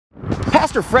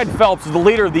Pastor Fred Phelps is the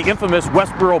leader of the infamous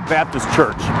Westboro Baptist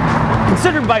Church.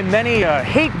 Considered by many a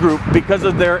hate group because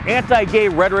of their anti-gay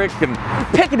rhetoric and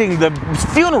picketing the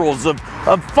funerals of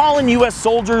fallen U.S.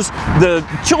 soldiers, the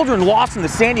children lost in the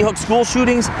Sandy Hook school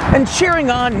shootings, and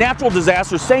cheering on natural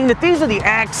disasters, saying that these are the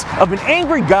acts of an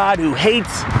angry God who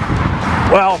hates,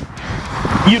 well,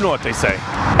 you know what they say.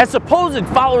 As supposed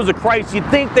followers of Christ, you'd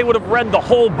think they would have read the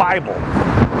whole Bible.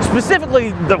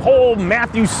 Specifically, the whole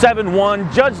Matthew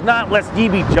 7:1, judge not lest ye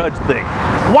be judged thing.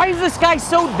 Why is this guy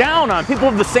so down on people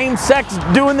of the same sex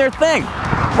doing their thing?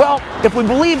 Well, if we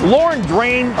believe Lauren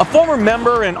Drain, a former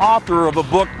member and author of a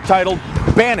book titled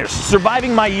Banished,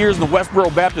 Surviving My Years in the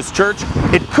Westboro Baptist Church,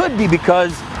 it could be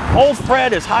because old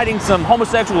Fred is hiding some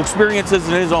homosexual experiences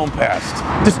in his own past.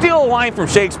 To steal a line from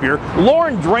Shakespeare,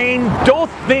 Lauren Drain doth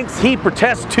thinks he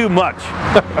protests too much.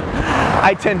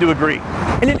 I tend to agree.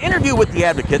 In an interview with The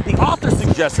Advocate, the author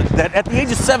suggested that at the age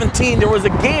of 17 there was a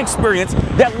gay experience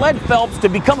that led Phelps to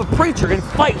become a preacher and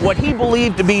fight what he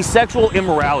believed to be sexual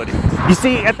immorality. You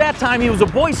see, at that time he was a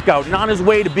Boy Scout and on his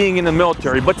way to being in the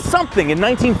military, but something in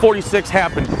 1946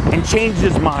 happened and changed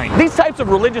his mind. These types of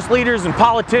religious leaders and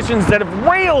politicians that have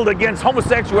railed against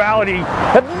homosexuality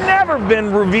have never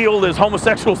been revealed as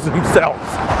homosexuals themselves.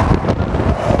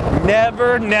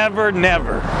 Never, never,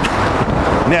 never,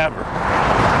 never.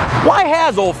 Why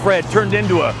has old Fred turned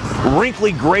into a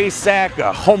wrinkly gray sack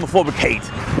of homophobic hate?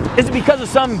 Is it because of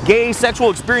some gay sexual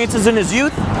experiences in his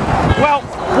youth? Well,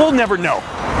 we'll never know,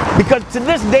 because to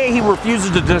this day he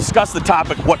refuses to discuss the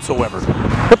topic whatsoever.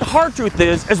 But the hard truth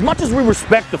is, as much as we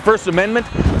respect the First Amendment,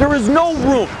 there is no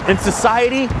room in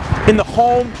society, in the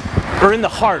home, or in the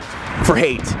heart for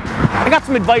hate. I got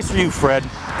some advice for you, Fred.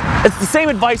 It's the same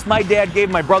advice my dad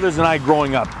gave my brothers and I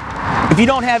growing up. If you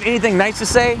don't have anything nice to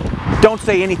say, don't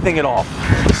say anything at all.